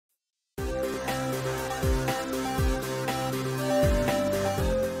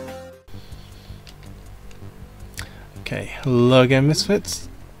Okay, hello again, Misfits.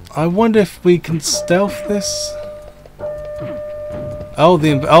 I wonder if we can stealth this. Oh,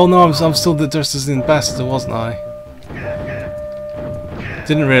 no, I'm still dressed as the ambassador, wasn't I?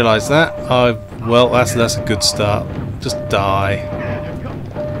 Didn't realise that. Oh, well, that's a good start. Just die.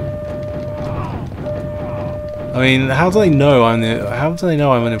 I mean, how do they know I'm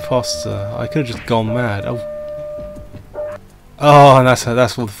an imposter? I could have just gone mad. Oh, and that's for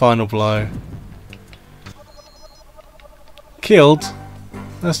the final blow. Killed?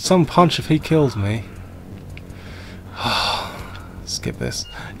 That's some punch if he kills me. Skip this.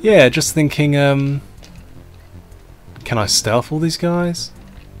 Yeah, just thinking, can I stealth all these guys?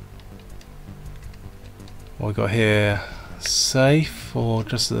 What we got here? Safe or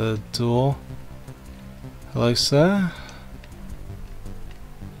just a door? Hello, sir?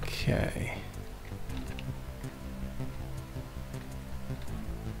 Okay.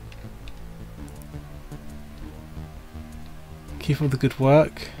 Keep up the good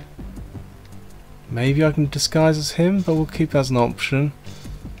work. Maybe I can disguise as him, but we'll keep that as an option.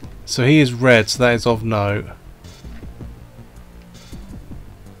 So he is red, so that is of note.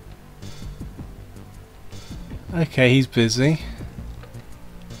 Okay, he's busy.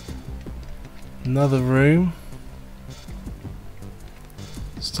 Another room.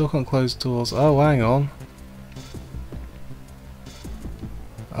 Still can't close doors. Oh, hang on.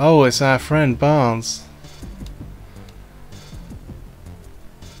 Oh, it's our friend Barnes.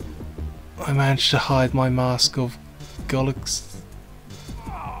 I managed to hide my mask of Golloc's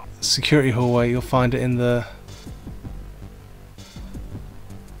security hallway. You'll find it in the...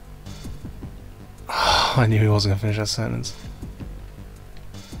 I knew he wasn't going to finish that sentence.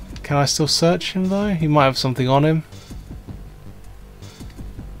 Can I still search him though? He might have something on him.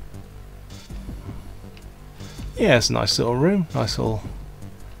 Yeah, it's a nice little room. Nice little...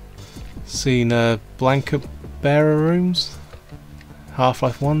 Seen blanket bearer rooms.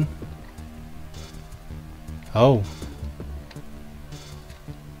 Half-Life 1. Oh.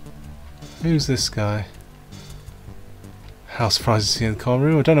 Who's this guy? How surprised to see in the common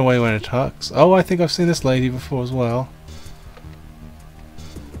room. I don't know why he went in a tux. Oh, I think I've seen this lady before as well.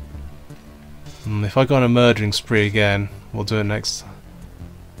 If I go on a murdering spree again, we'll do it next.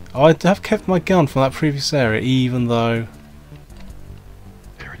 Oh, I have kept my gun from that previous area, even though...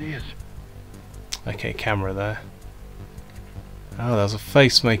 There it is. Okay, camera there. Oh, there's a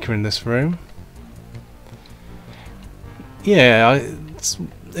face maker in this room. Yeah,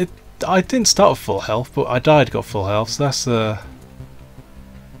 I didn't start with full health, but I died got full health, so that's a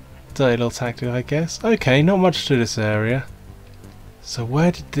dirty little tactic, I guess. Okay, not much to this area. So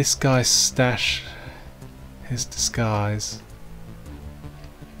where did this guy stash his disguise?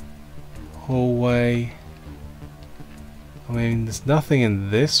 Hallway. I mean, there's nothing in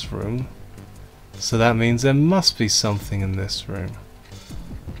this room, so that means there must be something in this room.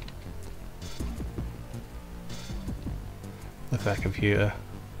 Look at that computer.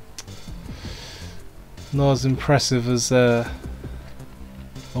 Not as impressive as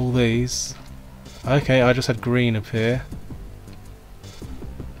all these. Okay, I just had green appear.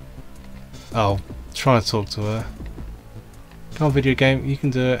 Oh, try to talk to her. Come on, video game, you can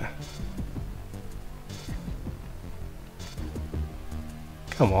do it.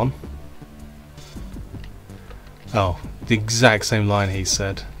 Come on. Oh, the exact same line he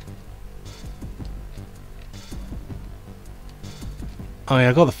said. I mean,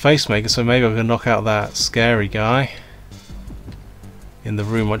 I got the face maker, so maybe I can knock out that scary guy in the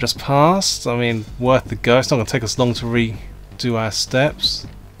room I just passed. I mean, worth the go. It's not going to take us long to redo our steps.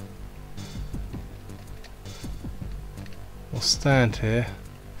 We'll stand here.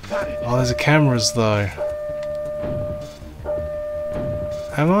 Oh, there's a cameras though.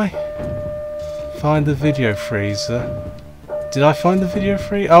 Am I? Find the video freezer. Did I find the video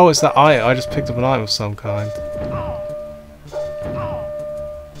freezer? Oh, it's that I just picked up an item of some kind.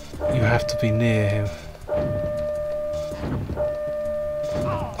 You have to be near him.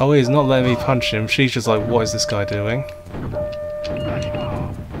 Oh, he's not letting me punch him. She's just like, what is this guy doing?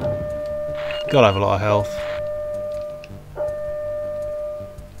 Gotta have a lot of health.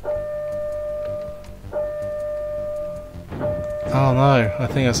 Oh no, I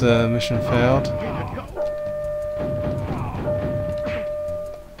think that's a mission failed.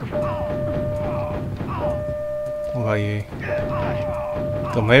 What about you?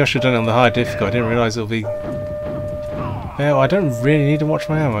 God, maybe I should have done it on the high difficulty. I didn't realise it'll be... Well, I don't really need to watch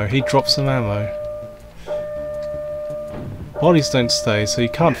my ammo. He dropped some ammo. Bodies don't stay, so you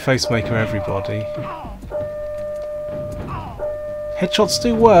can't face maker everybody. Headshots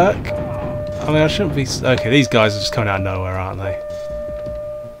do work. I mean, I shouldn't be... Okay, these guys are just coming out of nowhere, aren't they?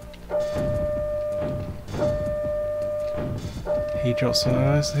 He drops something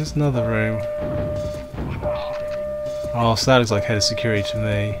else. Here's another room. Oh, so that looks like head of security to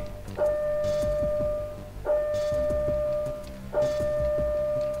me.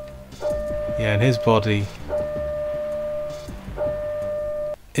 Yeah, and his body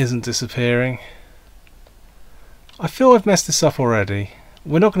isn't disappearing. I feel I've messed this up already.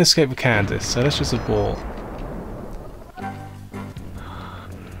 We're not going to escape with Candace, so let's just abort.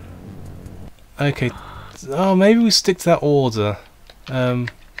 Okay. Oh, maybe we stick to that order. No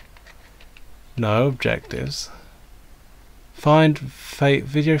objectives. Find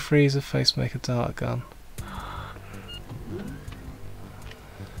video freezer, facemaker, dart gun.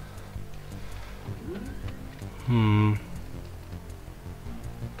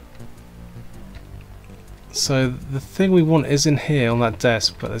 So the thing we want is in here on that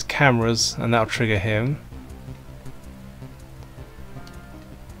desk, but there's cameras and that'll trigger him.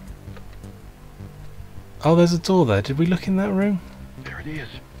 Oh, there's a door there. Did we look in that room? There it is.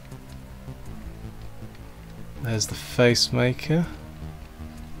 There's the facemaker.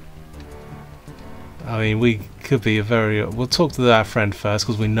 I mean, we could be a very... We'll talk to our friend first,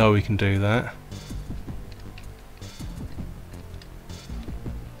 because we know we can do that.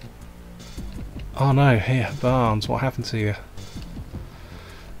 Oh no, here, Barnes, what happened to you?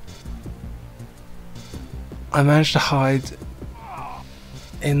 I managed to hide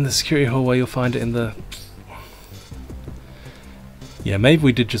in the security hallway. You'll find it in the... Yeah, maybe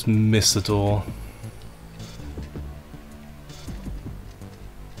we did just miss the door.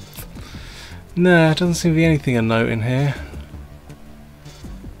 Nah, doesn't seem to be anything of note in here.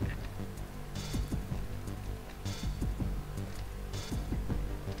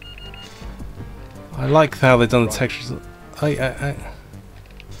 I like how they've done the textures.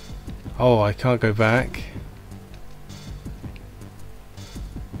 Oh, I can't go back.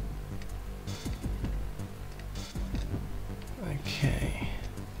 Okay.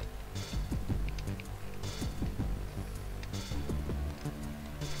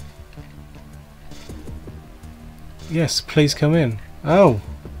 Yes, please come in. Oh!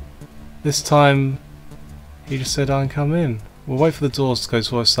 This time he just said I can come in. We'll wait for the doors to close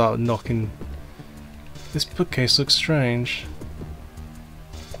before I start knocking. This bookcase looks strange.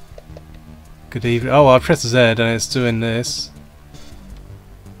 Good evening. Oh, I pressed Z and it's doing this.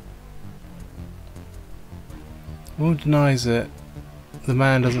 Who denies it? The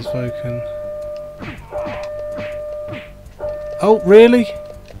man doesn't spoken. Oh, really?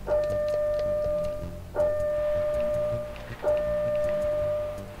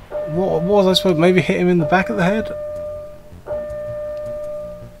 What was I supposed to maybe hit him in the back of the head?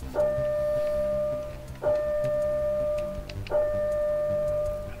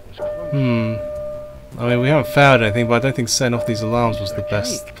 I mean, we haven't found anything, but I don't think setting off these alarms was the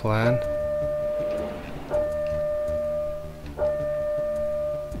best plan.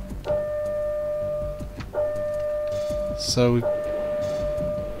 So we...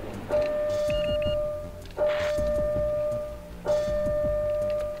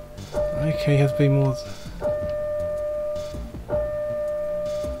 Okay, you have to be more...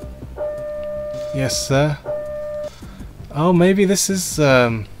 Yes, sir. Oh, maybe this is...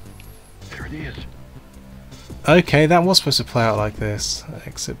 There it is. Okay, that was supposed to play out like this.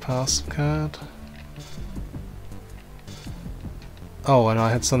 Exit pass card. Oh, and I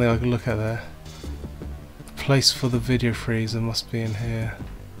had something I could look at there. The place for the video freezer must be in here.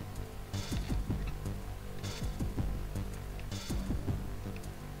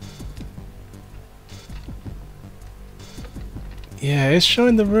 Yeah, it's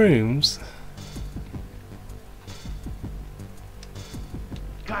showing the rooms.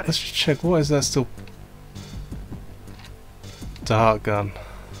 Let's just check. What is that still? Dart gun.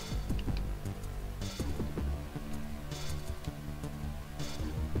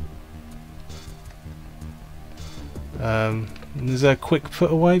 Is there a quick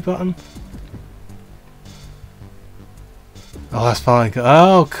put away button? Oh, that's fine.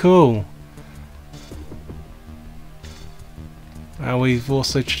 Oh, cool. And we've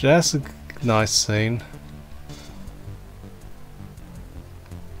also... That's a nice scene.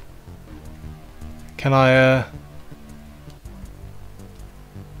 Can I,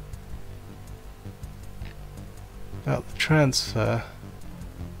 about the transfer.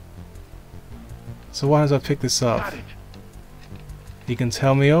 So why don't I pick this up? He can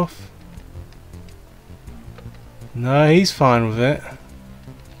tell me off? No, he's fine with it.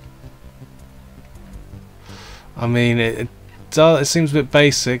 I mean, it seems a bit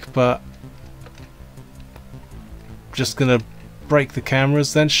basic, but just gonna break the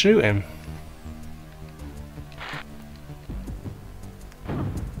cameras, then shoot him.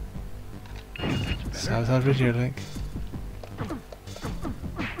 Sabotage video link.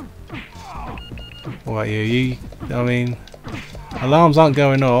 What about you? I mean, alarms aren't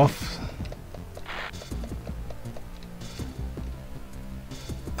going off.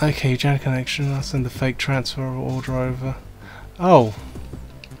 Okay, jam connection. I'll send the fake transfer order over. Oh.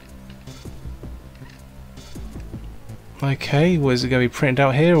 Okay, well, is it going to be printed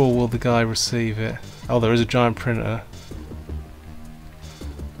out here or will the guy receive it? Oh, there is a giant printer.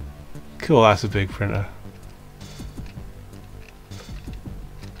 Cool, that's a big printer.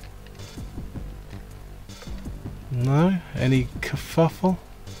 No? Any kerfuffle?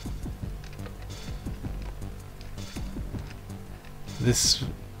 This...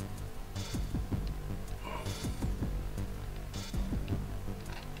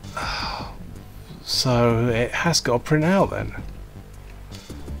 So it has got to print out then.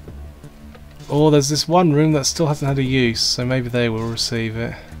 Or there's this one room that still hasn't had a use, so maybe they will receive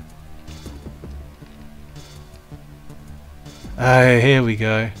it. Hey, here we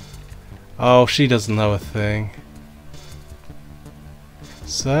go. Oh, she doesn't know a thing.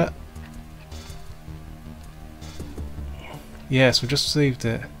 Sir? Yes, we just received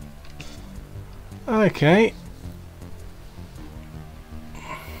it. Okay.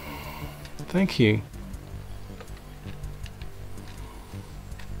 Thank you.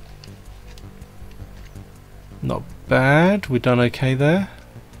 Not bad. We've done okay there.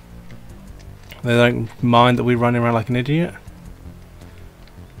 They don't mind that we're running around like an idiot.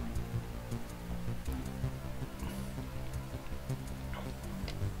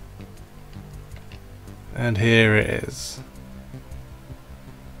 And here it is.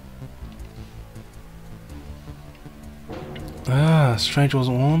 Ah, stranger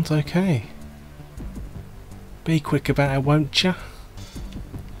wasn't warned. Okay. Be quick about it, won't ya?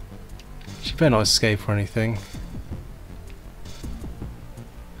 She better not escape or anything.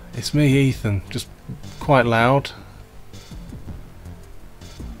 It's me, Ethan. Just quite loud.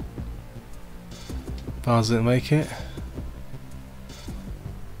 Bars didn't make it.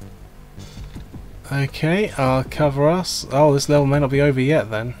 Okay, I'll cover us. Oh, this level may not be over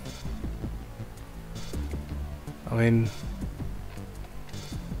yet then. I mean...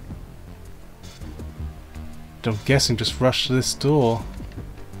 I'm guessing just rush to this door.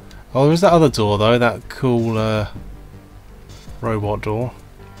 Oh, there's that other door though, that cool robot door.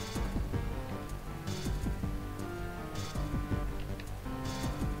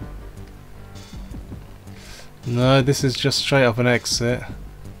 No, this is just straight up an exit.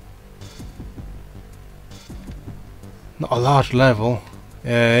 Not a large level.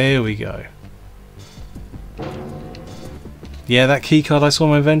 Yeah, here we go. Yeah, that keycard I saw in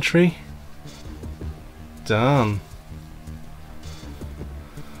my inventory. Done.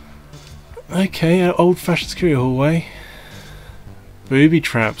 Okay, old-fashioned security hallway. Booby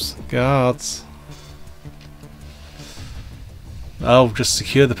traps, guards. Oh, just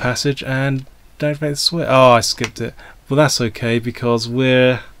secure the passage and don't make the switch. Oh, I skipped it. Well, that's okay because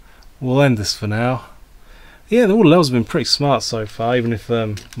we'll end this for now. Yeah, all the levels have been pretty smart so far, even if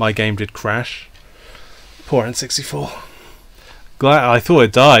my game did crash. Poor N64. Glad I thought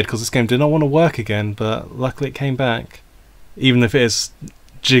it died because this game did not want to work again, but luckily it came back, even if it is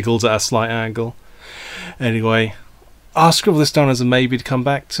jiggled at a slight angle. Anyway, I'll scribble this down as a maybe to come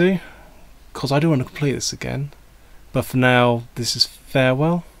back to, because I do want to complete this again. But for now, this is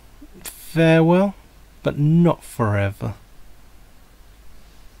farewell. Farewell, but not forever.